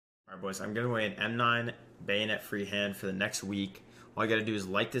Alright boys, I'm giving away an M9 bayonet free hand for the next week. All you gotta do is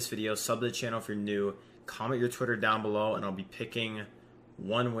like this video, sub to the channel if you're new, comment your Twitter down below, and I'll be picking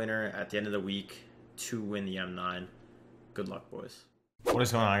one winner at the end of the week to win the M9. Good luck, boys. What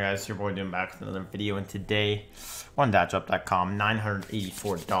is going on, guys? It's your boy doing back with another video, and today on Datdrop.com,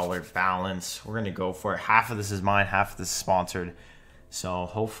 $984 balance. We're gonna go for it. Half of this is mine, half of this is sponsored. So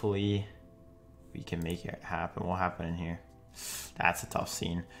hopefully we can make it happen. What happened in here? That's a tough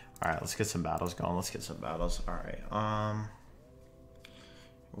scene. All right, let's get some battles going. Let's get some battles. All right.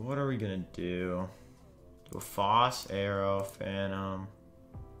 What are we gonna do? Do a Foss, Arrow, Phantom,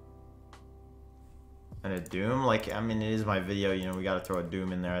 and a Doom. Like, I mean, it is my video. You know, we gotta throw a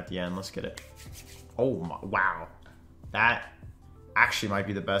Doom in there at the end. Let's get it. Oh my! Wow, that actually might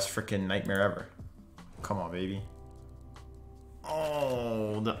be the best freaking nightmare ever. Come on, baby.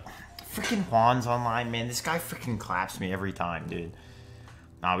 Oh, the freaking Juan's online, man. This guy freaking claps me every time, dude.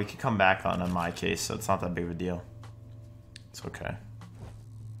 Nah, we could come back on my case, so it's not that big of a deal. It's okay.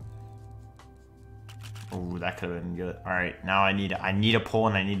 Oh, that could have been good. All right, now I need a pull,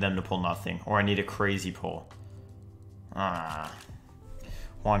 and I need them to pull nothing, or I need a crazy pull. Ah,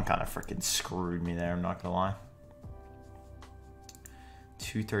 Juan kind of freaking screwed me there. I'm not gonna lie.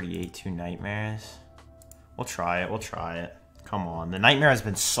 238, 2 nightmares. We'll try it. We'll try it. Come on, the nightmare has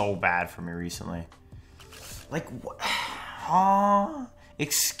been so bad for me recently. Like, what? Huh?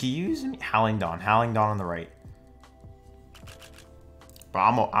 Excuse me? Howling Dawn on the right.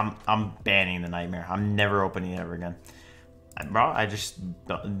 Bro, I'm banning the nightmare. I'm never opening it ever again. Bro,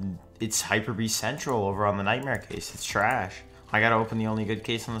 it's Hyper Beast Central over on the nightmare case. It's trash. I gotta open the only good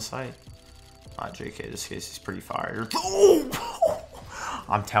case on the site. JK, this case is pretty fire.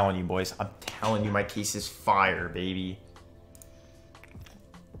 I'm telling you, boys. I'm telling you, my case is fire, baby.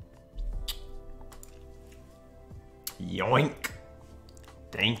 Yoink.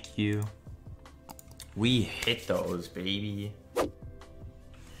 Thank you. We hit those, baby.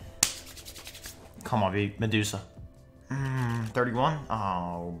 Come on, baby. Medusa. 31?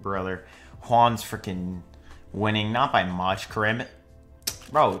 Oh, brother. Juan's freaking winning. Not by much. Karambit.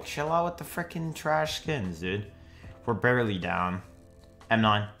 Bro, chill out with the freaking trash skins, dude. We're barely down.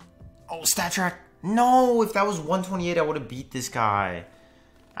 M9. Oh, stat track. No, if that was 128, I would have beat this guy.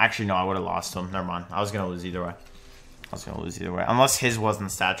 Actually, no, I would have lost him. Never mind. I was going to lose either way. Unless his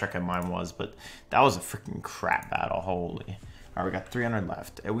wasn't stat track and mine was, but that was a freaking crap battle. Holy. All right, we got 300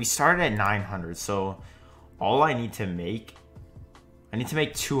 left. We started at 900, so all I need to make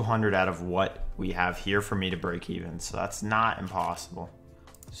 200 out of what we have here for me to break even. So that's not impossible.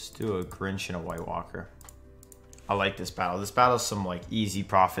 Let's do a Grinch and a White Walker. I like this battle. This battle is some like easy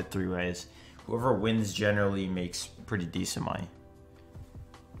profit 3-ways. Whoever wins generally makes pretty decent money.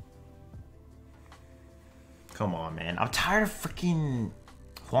 Come on, man. I'm tired of freaking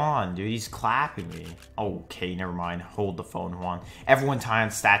Juan, dude. He's clapping me. Okay, never mind. Hold the phone, Juan. Everyone tie on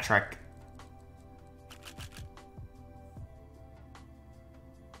stat track.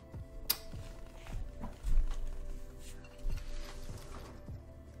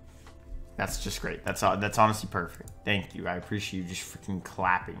 That's just great. That's honestly perfect. Thank you. I appreciate you just freaking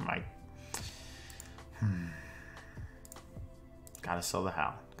clapping, Mike. Gotta sell the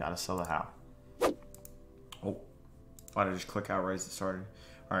how. Gotta sell the how. Oh, why did I just click out right as it started?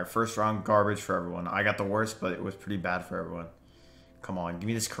 All right, first round, garbage for everyone. I got the worst, but it was pretty bad for everyone. Come on, give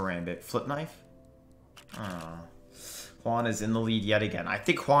me this Karambit. Flip knife? Juan is in the lead yet again. I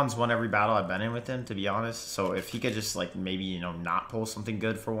think Juan's won every battle I've been in with him, to be honest. So if he could just, like, maybe, you know, not pull something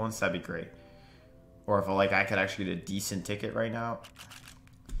good for once, that'd be great. Or if, like, I could actually get a decent ticket right now.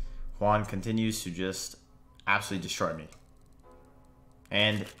 Juan continues to just absolutely destroy me.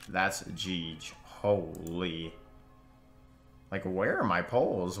 And that's Jeej. Holy. Like, where are my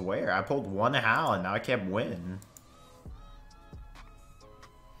polls? Where? I pulled one Hal and now I can't win.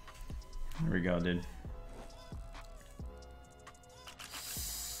 Here we go, dude.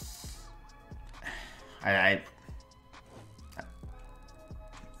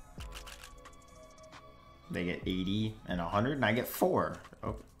 They get 80 and 100 and I get 4.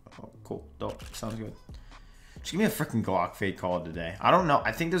 Oh, cool. Dope. Sounds good. Just give me a freaking Glock fade call today. I don't know.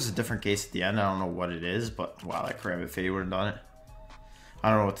 I think there's a different case at the end. I don't know what it is, but wow, that Karambit fade would have done it. I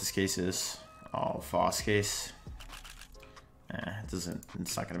don't know what this case is. Oh, Foss case.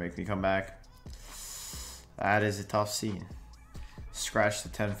 It's not gonna make me come back. That is a tough scene. Scratch the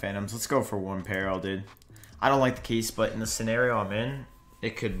 10 Phantoms. Let's go for 1 Peril, dude. I don't like the case, but in the scenario I'm in,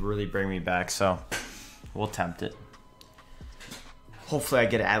 it could really bring me back, so we'll attempt it. Hopefully I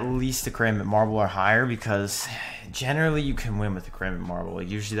get at least a Karambit Marble or higher, because generally you can win with the Karambit Marble. Like,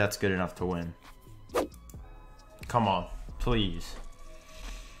 usually that's good enough to win. Come on, please.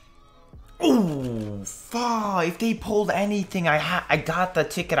 Oh, fuck. If they pulled anything, I got the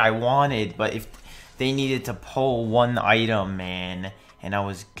ticket I wanted. But if they needed to pull one item, man, and I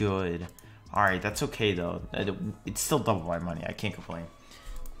was good. Alright, that's okay, though. It's still double my money. I can't complain.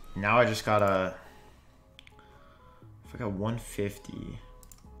 Now I just gotta... I got 150.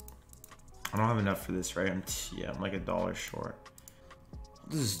 I don't have enough for this, right? I'm like $1 short.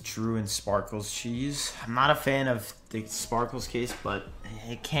 This is Drew and Sparkles cheese. I'm not a fan of the Sparkles case, but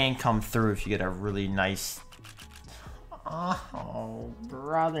it can come through if you get a really nice... Oh,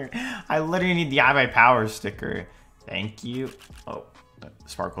 brother. I literally need the iBuyPower sticker. Thank you. Oh,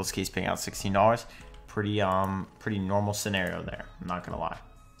 Sparkles case paying out $16. Pretty normal scenario there. I'm not gonna lie.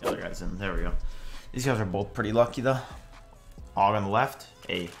 The other guys in. There we go. These guys are both pretty lucky though. Og on the left.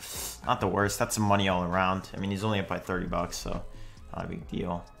 Hey, not the worst. That's some money all around. I mean, he's only up by 30 bucks, so not a big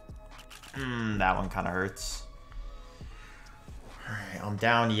deal. That one kind of hurts. Alright, I'm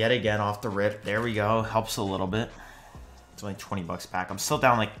down yet again off the rip. There we go. Helps a little bit. It's only 20 bucks back. I'm still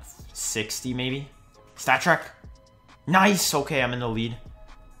down like 60 maybe. Stat Trek. Nice. Okay, I'm in the lead.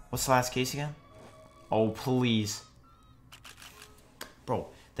 What's the last case again? Oh, please. Bro,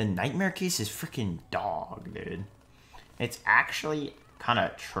 the Nightmare case is freaking dog, dude. It's actually kind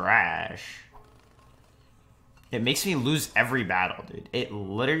of trash. It makes me lose every battle, dude. It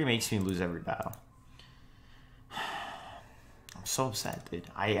literally makes me lose every battle. I'm so upset, dude.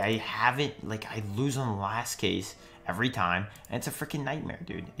 I haven't, like, I lose on the last case every time, and it's a freaking nightmare,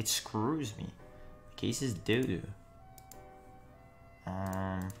 dude. It screws me. The case is doo-doo.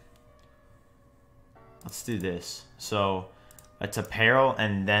 Let's do this. So, it's a Peril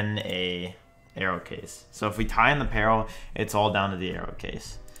and then a arrow case. So if we tie in the Peril, it's all down to the arrow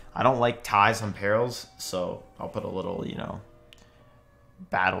case. I don't like ties on Perils, so I'll put a little, you know,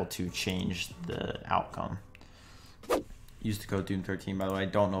 battle to change the outcome. Use the code Doom13, by the way. I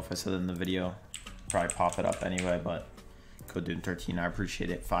don't know if I said it in the video. Probably pop it up anyway, but code Doom13, I appreciate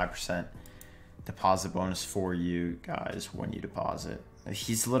it. 5% deposit bonus for you guys when you deposit.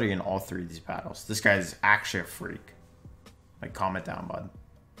 He's literally in all three of these battles. This guy is actually a freak. Like, comment down, bud.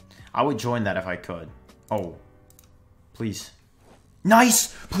 I would join that if I could. Oh, please.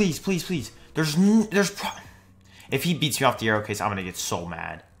 Nice! Please, please, please. If he beats me off the arrow case, I'm gonna get so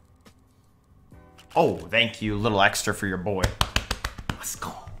mad. Oh, thank you. A little extra for your boy. Let's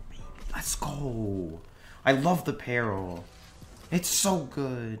go, baby. Let's go. I love the Peril. It's so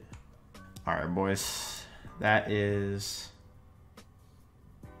good. Alright, boys. That is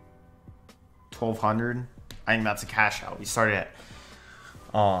 1,200. I think that's a cash out. We started at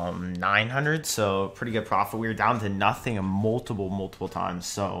 900, so pretty good profit. We were down to nothing multiple times,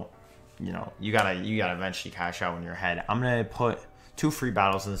 so you know you gotta eventually cash out when you're ahead. I'm gonna put 2 free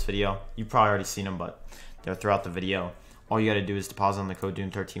battles in this video. You've probably already seen them, but they're throughout the video. All you gotta do is deposit on the code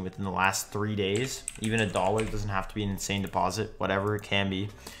Doom13 within the last 3 days. Even $1 doesn't have to be an insane deposit, whatever it can be.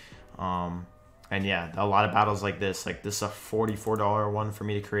 And yeah, a lot of battles like this is a $44 one for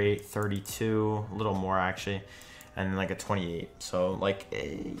me to create, 32, a little more actually, and like a 28. So like,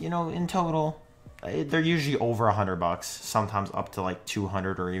 you know, in total, they're usually over 100 bucks, sometimes up to like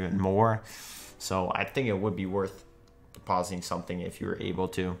 200 or even more. So I think it would be worth depositing something if you were able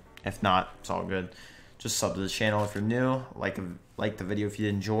to. If not, it's all good. Just sub to the channel if you're new, like the video if you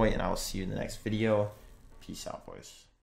enjoy, and I will see you in the next video. Peace out, boys.